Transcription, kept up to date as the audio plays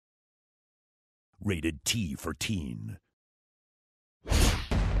Rated T for teen.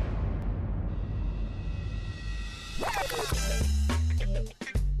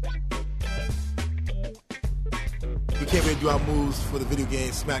 We can't really do our moves for the video game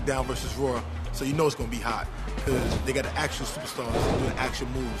SmackDown versus Raw, so you know it's going to be hot because they got the actual superstars doing action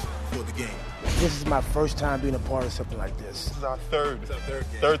moves for the game. This is my first time being a part of something like this. This is our third game.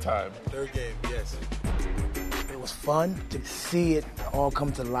 Third game, yes. It was fun to see it all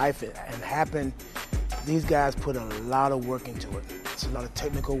come to life and happen. These guys put a lot of work into it. It's a lot of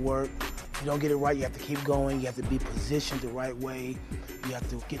technical work. If you don't get it right, you have to keep going. You have to be positioned the right way. You have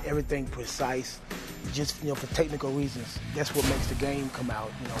to get everything precise. Just, for technical reasons. That's what makes the game come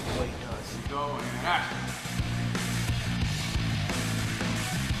out, the way it does. Go and action.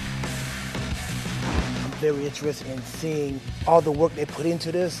 I'm very interested in seeing all the work they put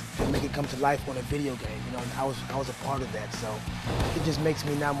into this and make it come to life on a video game. And I was a part of that, so it just makes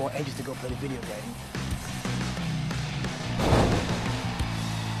me now more anxious to go play the video game.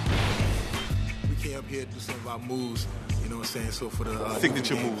 We came up here to do some of our moves. You know what I'm saying? So for the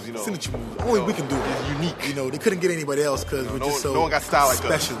signature moves, Signature moves. Only we can do it. It's unique. They couldn't get anybody else because we're just so no one got style like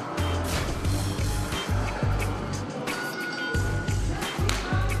special.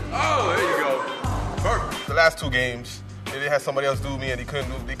 Oh, there you go. Perfect. The last two games, they had somebody else do me, and they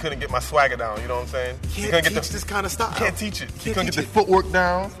couldn't get my swagger down. You know what I'm saying? Can't teach this kind of style. Can't teach it. You couldn't get the footwork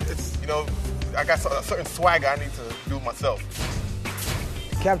down. It's I got a certain swagger I need to do myself.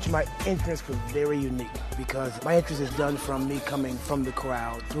 Capture my interest was very unique because my interest is done from me coming from the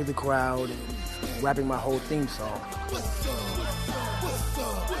crowd, through the crowd, and rapping my whole theme song.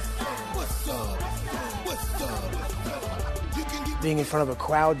 Being in front of a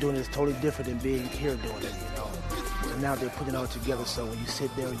crowd doing it is totally different than being here doing it, And now they're putting it all together, so when you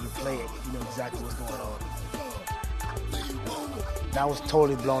sit there and you play it, you know exactly what's going on. I was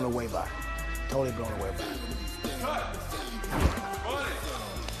totally blown away by it. Totally blown away by it.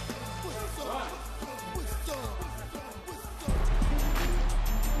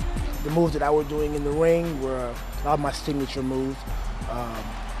 The moves that I was doing in the ring were a lot of my signature moves.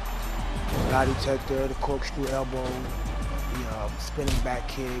 The lie detector, the corkscrew elbow, the spinning back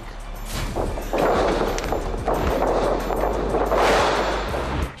kick.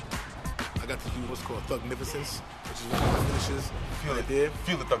 I got to do what's called Thugnificence, which is one of my finishes.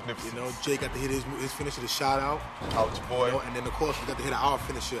 Feel the Thugnificence. Jay got to hit his finisher, the shout out. Out your boy. And then of course we got to hit our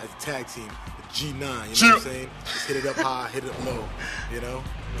finisher as a tag team, the G9. You know what I'm saying? Just hit it up high, hit it up low.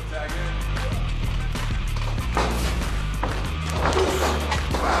 Tag in.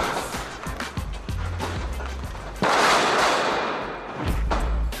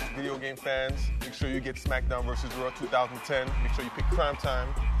 Video game fans, make sure you get SmackDown vs. Raw 2010. Make sure you pick Prime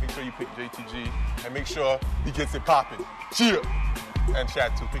Time. Make sure you pick JTG. And make sure he gets it popping. Cheer! And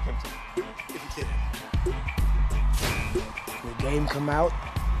Shad too. Pick him too. If you can. When the game come out,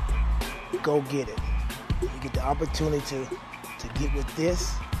 go get it. You get the opportunity to get with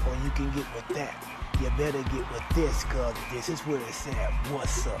this, or you can get with that. You better get with this, cause this is where it's at.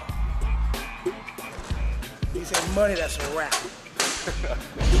 What's up? He said money, that's a wrap.